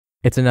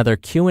It's another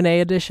Q&A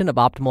edition of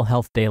Optimal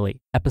Health Daily,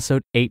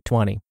 episode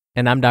 820,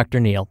 and I'm Dr.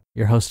 Neil,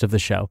 your host of the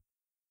show.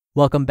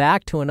 Welcome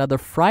back to another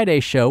Friday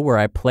show where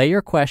I play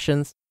your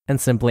questions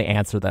and simply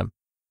answer them.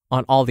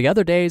 On all the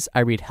other days, I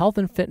read health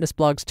and fitness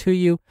blogs to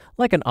you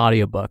like an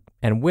audiobook,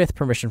 and with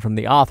permission from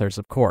the authors,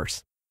 of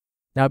course.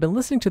 Now, I've been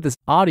listening to this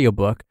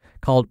audiobook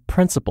called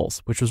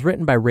Principles, which was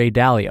written by Ray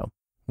Dalio.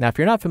 Now, if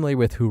you're not familiar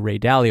with who Ray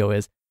Dalio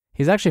is,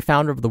 he's actually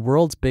founder of the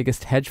world's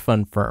biggest hedge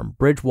fund firm,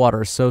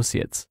 Bridgewater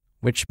Associates,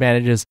 which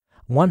manages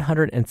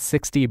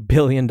 $160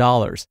 billion.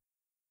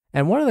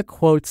 And one of the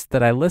quotes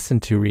that I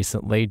listened to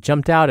recently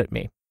jumped out at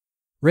me.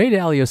 Ray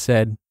Dalio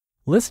said,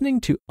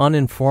 "Listening to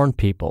uninformed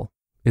people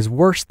is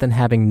worse than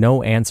having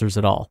no answers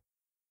at all."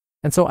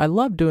 And so I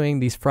love doing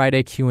these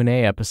Friday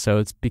Q&A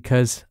episodes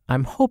because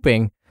I'm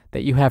hoping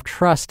that you have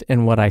trust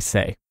in what I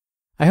say.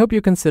 I hope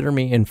you consider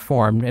me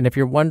informed, and if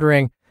you're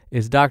wondering,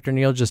 is Dr.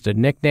 Neil just a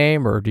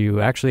nickname or do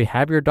you actually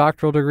have your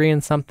doctoral degree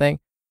in something?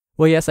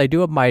 Well, yes, I do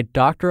have my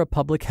Doctor of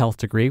Public Health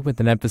degree with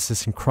an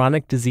emphasis in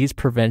chronic disease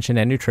prevention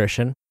and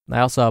nutrition. I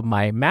also have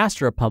my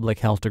Master of Public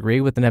Health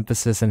degree with an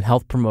emphasis in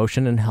health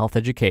promotion and health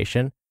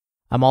education.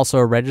 I'm also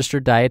a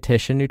registered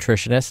dietitian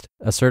nutritionist,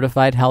 a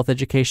certified health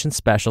education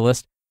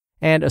specialist,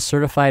 and a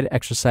certified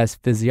exercise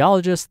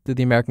physiologist through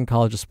the American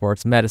College of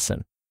Sports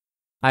Medicine.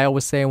 I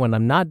always say when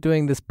I'm not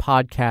doing this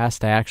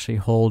podcast, I actually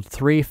hold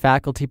 3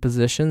 faculty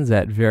positions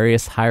at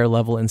various higher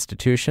level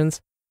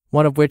institutions,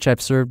 one of which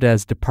I've served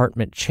as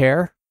department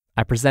chair.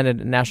 I presented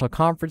at national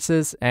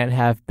conferences and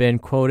have been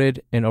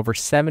quoted in over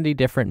 70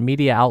 different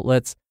media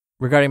outlets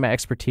regarding my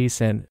expertise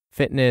in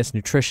fitness,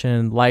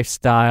 nutrition,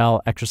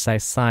 lifestyle,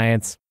 exercise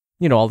science,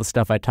 all the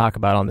stuff I talk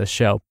about on this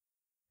show.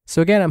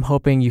 So again, I'm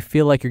hoping you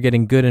feel like you're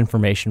getting good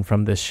information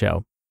from this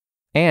show.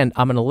 And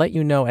I'm going to let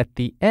you know at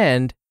the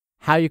end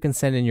how you can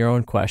send in your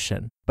own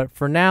question. But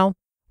for now,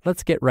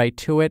 let's get right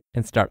to it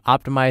and start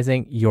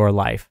optimizing your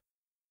life.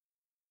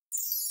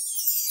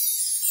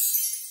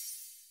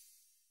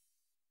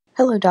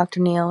 Hello, Dr.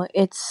 Neil.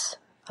 It's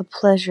a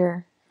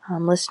pleasure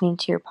listening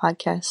to your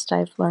podcast.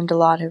 I've learned a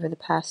lot over the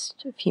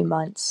past few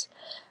months.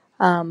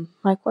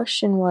 My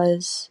question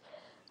was,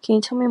 can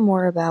you tell me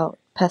more about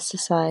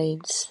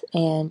pesticides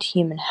and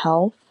human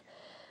health?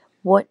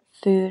 What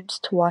foods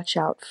to watch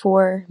out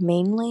for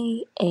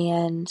mainly,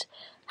 and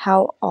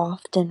how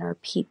often are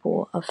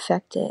people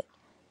affected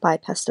by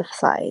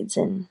pesticides,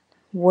 and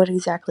what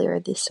exactly are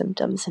the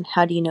symptoms, and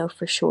how do you know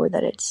for sure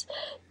that it's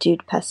due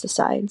to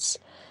pesticides?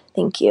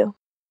 Thank you.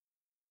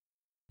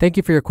 Thank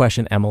you for your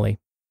question, Emily.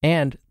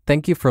 And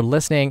thank you for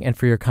listening and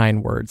for your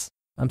kind words.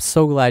 I'm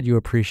so glad you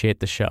appreciate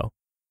the show.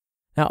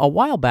 Now, a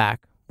while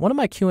back, one of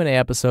my Q&A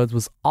episodes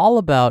was all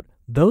about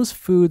those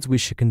foods we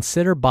should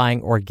consider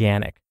buying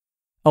organic.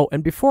 Oh,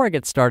 and before I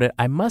get started,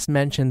 I must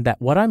mention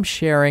that what I'm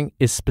sharing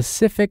is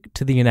specific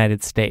to the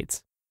United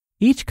States.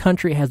 Each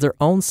country has their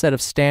own set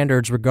of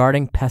standards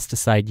regarding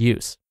pesticide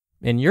use.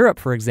 In Europe,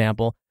 for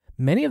example,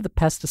 many of the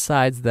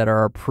pesticides that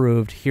are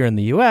approved here in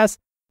the US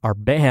are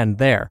banned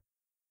there.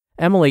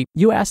 Emily,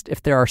 you asked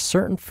if there are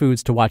certain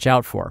foods to watch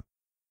out for.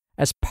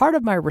 As part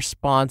of my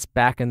response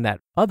back in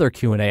that other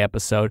Q&A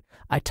episode,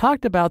 I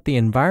talked about the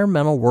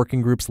Environmental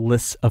Working Group's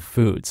lists of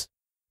foods,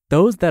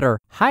 those that are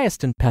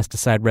highest in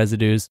pesticide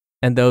residues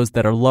and those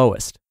that are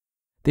lowest.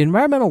 The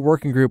Environmental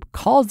Working Group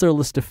calls their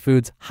list of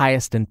foods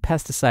highest in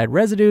pesticide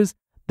residues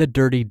the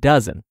Dirty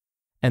Dozen,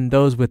 and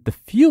those with the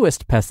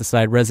fewest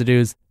pesticide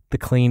residues the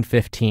Clean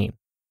 15.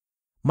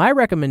 My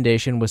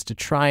recommendation was to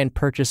try and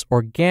purchase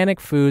organic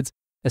foods,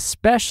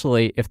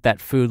 especially if that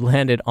food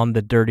landed on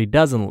the Dirty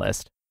Dozen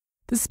list.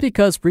 This is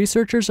because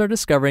researchers are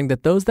discovering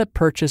that those that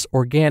purchase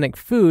organic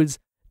foods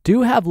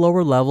do have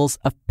lower levels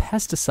of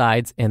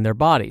pesticides in their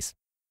bodies.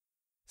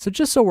 So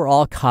just so we're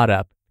all caught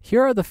up,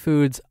 here are the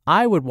foods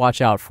I would watch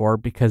out for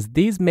because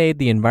these made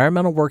the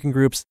Environmental Working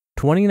Group's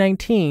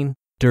 2019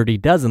 Dirty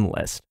Dozen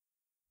list.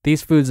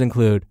 These foods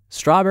include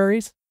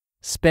strawberries,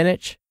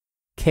 spinach,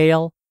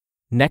 kale,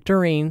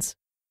 nectarines,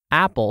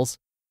 apples,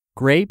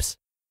 grapes,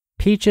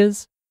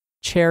 peaches,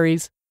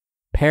 cherries,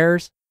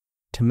 pears,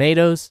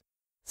 tomatoes,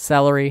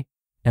 celery,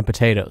 and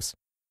potatoes.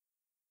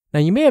 Now,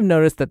 you may have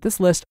noticed that this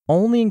list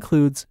only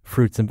includes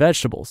fruits and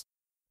vegetables.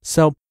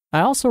 So, I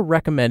also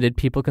recommended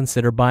people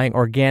consider buying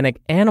organic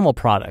animal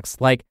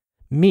products like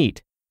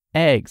meat,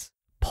 eggs,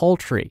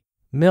 poultry,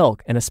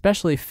 milk, and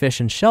especially fish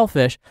and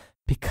shellfish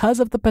because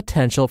of the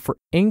potential for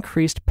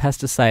increased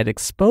pesticide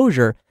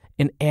exposure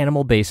in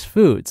animal-based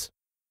foods.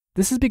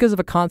 This is because of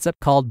a concept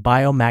called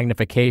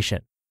biomagnification.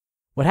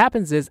 What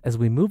happens is, as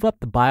we move up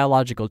the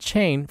biological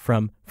chain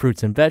from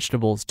fruits and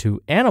vegetables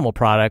to animal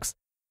products,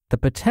 the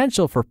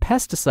potential for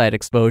pesticide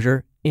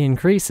exposure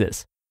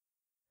increases.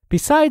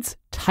 Besides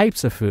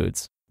types of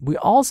foods, we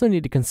also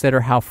need to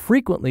consider how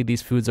frequently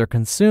these foods are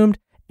consumed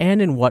and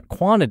in what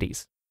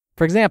quantities.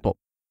 For example,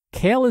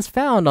 kale is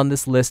found on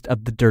this list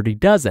of the Dirty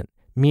Dozen,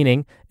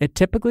 meaning it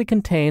typically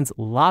contains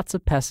lots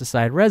of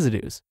pesticide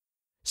residues.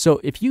 So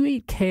if you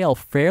eat kale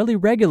fairly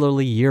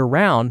regularly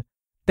year-round,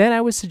 then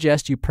I would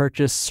suggest you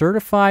purchase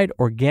certified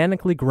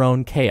organically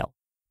grown kale.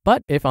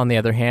 But if, on the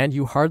other hand,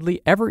 you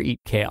hardly ever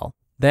eat kale,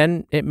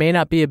 then it may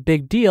not be a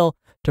big deal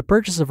to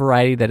purchase a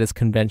variety that is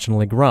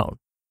conventionally grown.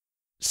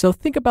 So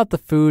think about the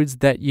foods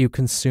that you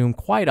consume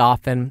quite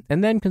often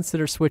and then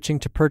consider switching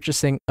to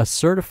purchasing a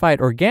certified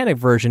organic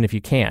version if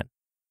you can.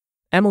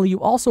 Emily, you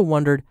also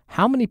wondered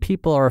how many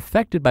people are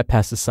affected by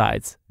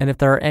pesticides and if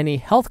there are any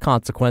health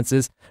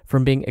consequences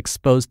from being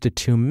exposed to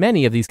too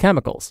many of these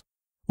chemicals.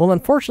 Well,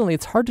 unfortunately,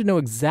 it's hard to know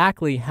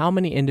exactly how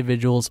many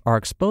individuals are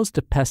exposed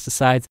to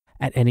pesticides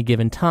at any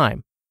given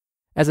time.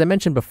 As I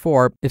mentioned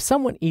before, if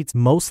someone eats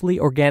mostly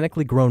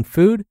organically grown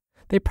food,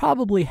 they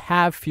probably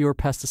have fewer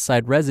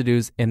pesticide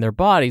residues in their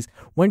bodies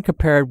when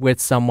compared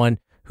with someone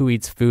who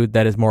eats food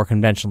that is more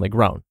conventionally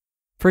grown.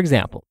 For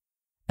example,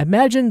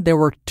 imagine there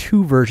were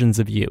two versions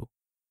of you,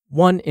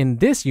 one in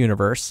this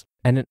universe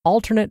and an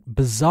alternate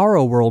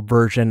bizarro world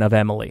version of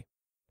Emily.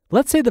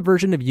 Let's say the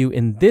version of you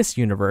in this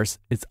universe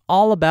is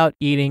all about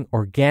eating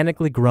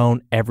organically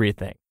grown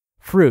everything: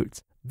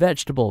 fruits,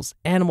 vegetables,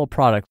 animal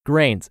products,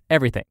 grains,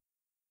 everything.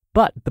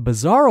 But the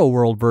bizarro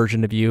world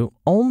version of you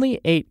only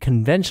ate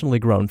conventionally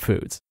grown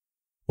foods.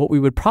 What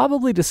we would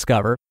probably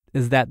discover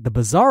is that the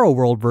bizarro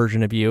world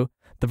version of you,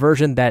 the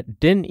version that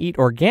didn't eat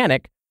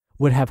organic,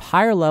 would have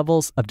higher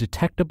levels of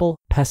detectable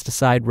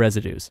pesticide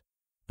residues.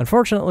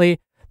 Unfortunately,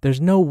 there's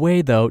no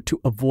way, though,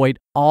 to avoid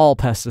all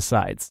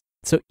pesticides.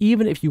 So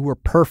even if you were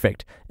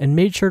perfect and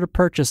made sure to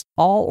purchase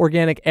all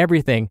organic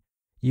everything,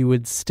 you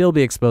would still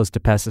be exposed to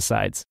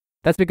pesticides.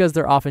 That's because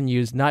they're often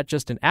used not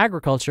just in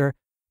agriculture,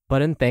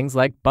 but in things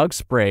like bug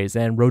sprays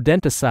and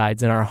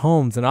rodenticides in our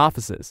homes and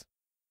offices.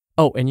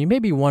 Oh, and you may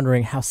be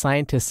wondering how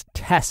scientists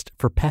test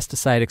for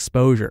pesticide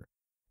exposure.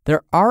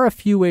 There are a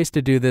few ways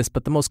to do this,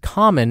 but the most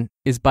common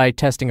is by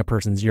testing a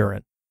person's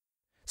urine.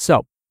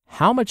 So,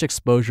 how much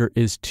exposure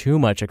is too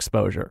much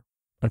exposure?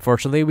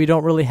 Unfortunately, we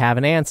don't really have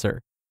an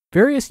answer.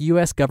 Various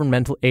U.S.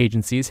 governmental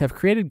agencies have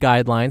created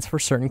guidelines for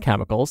certain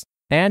chemicals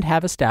and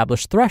have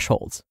established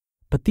thresholds.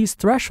 But these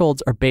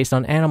thresholds are based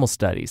on animal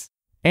studies,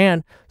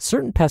 and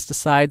certain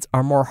pesticides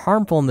are more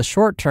harmful in the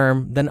short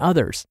term than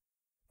others.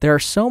 There are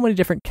so many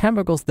different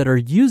chemicals that are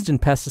used in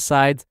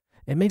pesticides,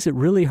 it makes it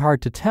really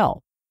hard to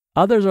tell.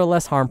 Others are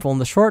less harmful in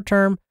the short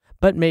term,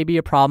 but may be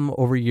a problem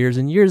over years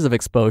and years of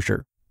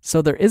exposure.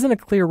 So there isn't a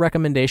clear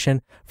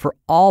recommendation for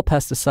all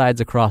pesticides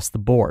across the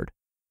board.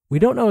 We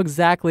don't know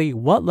exactly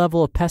what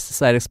level of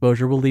pesticide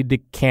exposure will lead to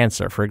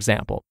cancer, for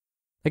example.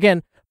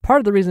 Again, part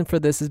of the reason for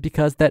this is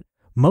because that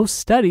most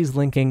studies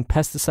linking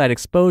pesticide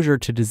exposure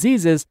to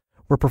diseases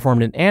were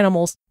performed in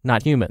animals,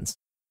 not humans.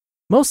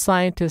 Most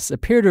scientists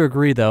appear to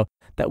agree, though,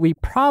 that we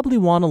probably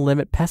want to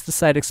limit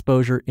pesticide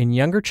exposure in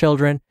younger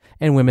children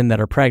and women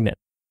that are pregnant.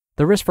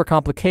 The risk for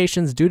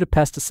complications due to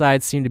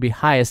pesticides seem to be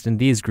highest in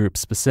these groups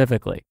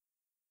specifically.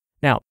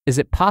 Now, is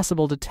it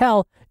possible to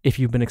tell if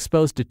you've been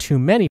exposed to too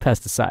many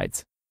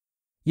pesticides?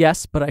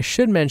 Yes, but I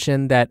should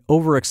mention that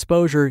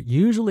overexposure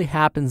usually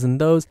happens in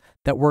those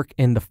that work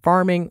in the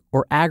farming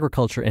or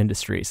agriculture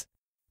industries.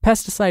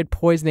 Pesticide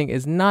poisoning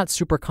is not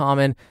super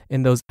common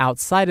in those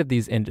outside of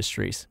these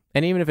industries,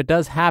 and even if it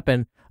does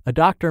happen, a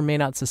doctor may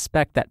not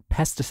suspect that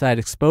pesticide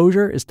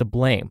exposure is to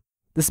blame.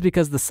 This is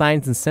because the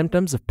signs and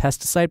symptoms of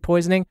pesticide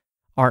poisoning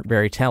aren't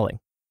very telling.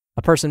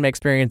 A person may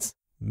experience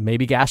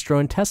maybe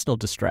gastrointestinal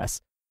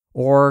distress,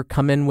 or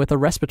come in with a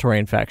respiratory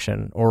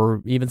infection,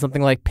 or even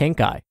something like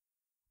pink eye.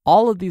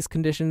 All of these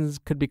conditions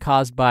could be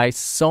caused by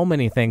so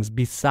many things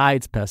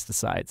besides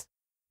pesticides.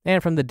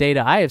 And from the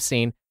data I have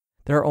seen,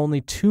 there are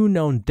only 2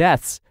 known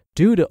deaths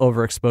due to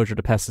overexposure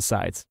to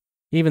pesticides.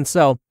 Even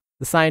so,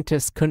 the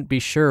scientists couldn't be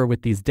sure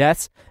with these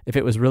deaths if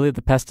it was really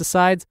the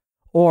pesticides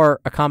or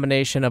a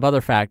combination of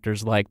other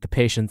factors like the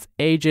patient's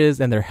ages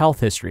and their health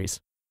histories.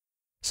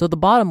 So the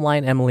bottom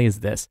line, Emily,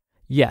 is this.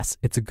 Yes,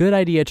 it's a good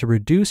idea to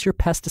reduce your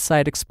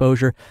pesticide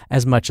exposure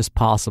as much as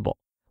possible.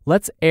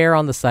 Let's err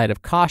on the side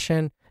of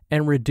caution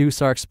and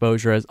reduce our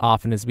exposure as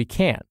often as we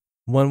can.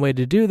 One way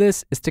to do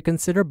this is to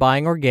consider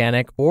buying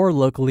organic or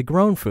locally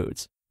grown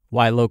foods.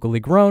 Why locally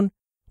grown?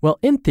 Well,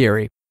 in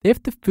theory,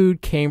 if the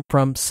food came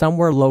from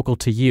somewhere local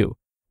to you,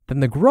 then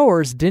the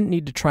growers didn't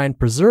need to try and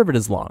preserve it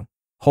as long.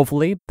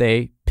 Hopefully,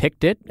 they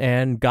picked it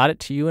and got it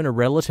to you in a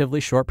relatively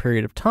short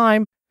period of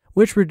time,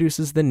 which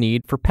reduces the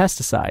need for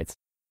pesticides.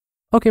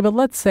 Okay, but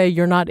let's say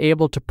you're not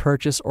able to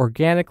purchase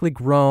organically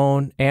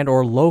grown and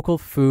or local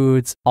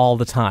foods all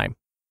the time.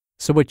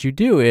 So what you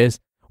do is,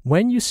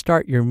 when you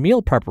start your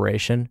meal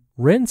preparation,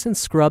 rinse and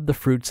scrub the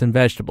fruits and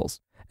vegetables,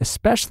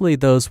 especially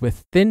those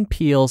with thin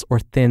peels or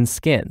thin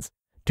skins.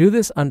 Do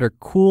this under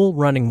cool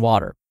running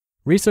water.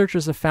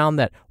 Researchers have found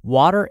that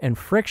water and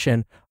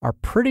friction are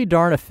pretty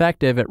darn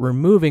effective at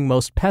removing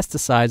most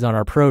pesticides on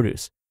our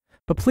produce.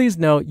 But please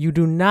note, you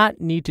do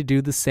not need to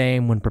do the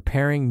same when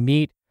preparing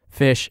meat,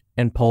 fish,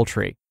 and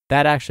poultry.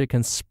 That actually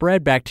can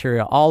spread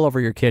bacteria all over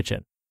your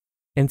kitchen.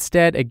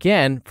 Instead,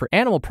 again, for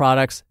animal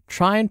products,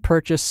 try and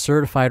purchase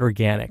certified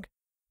organic.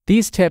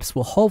 These tips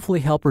will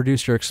hopefully help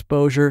reduce your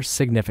exposure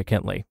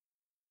significantly.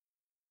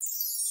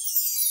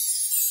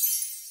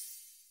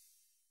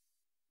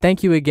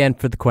 Thank you again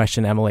for the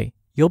question, Emily.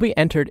 You'll be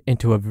entered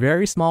into a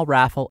very small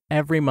raffle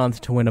every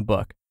month to win a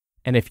book.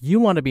 And if you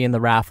want to be in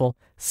the raffle,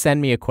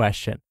 send me a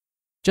question.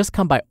 Just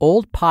come by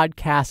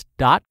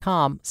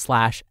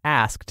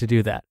oldpodcast.com/ask to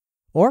do that.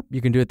 Or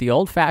you can do it the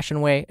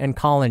old-fashioned way and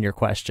call in your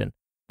question.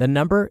 The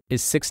number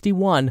is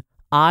 61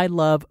 I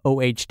love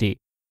OHD.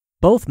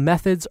 Both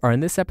methods are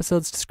in this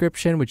episode's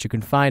description, which you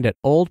can find at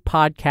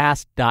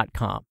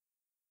oldpodcast.com.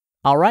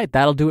 All right,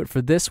 that'll do it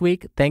for this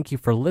week. Thank you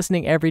for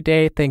listening every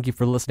day. Thank you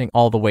for listening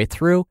all the way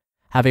through.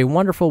 Have a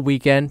wonderful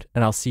weekend,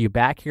 and I'll see you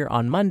back here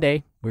on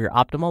Monday where your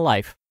optimal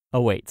life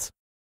awaits.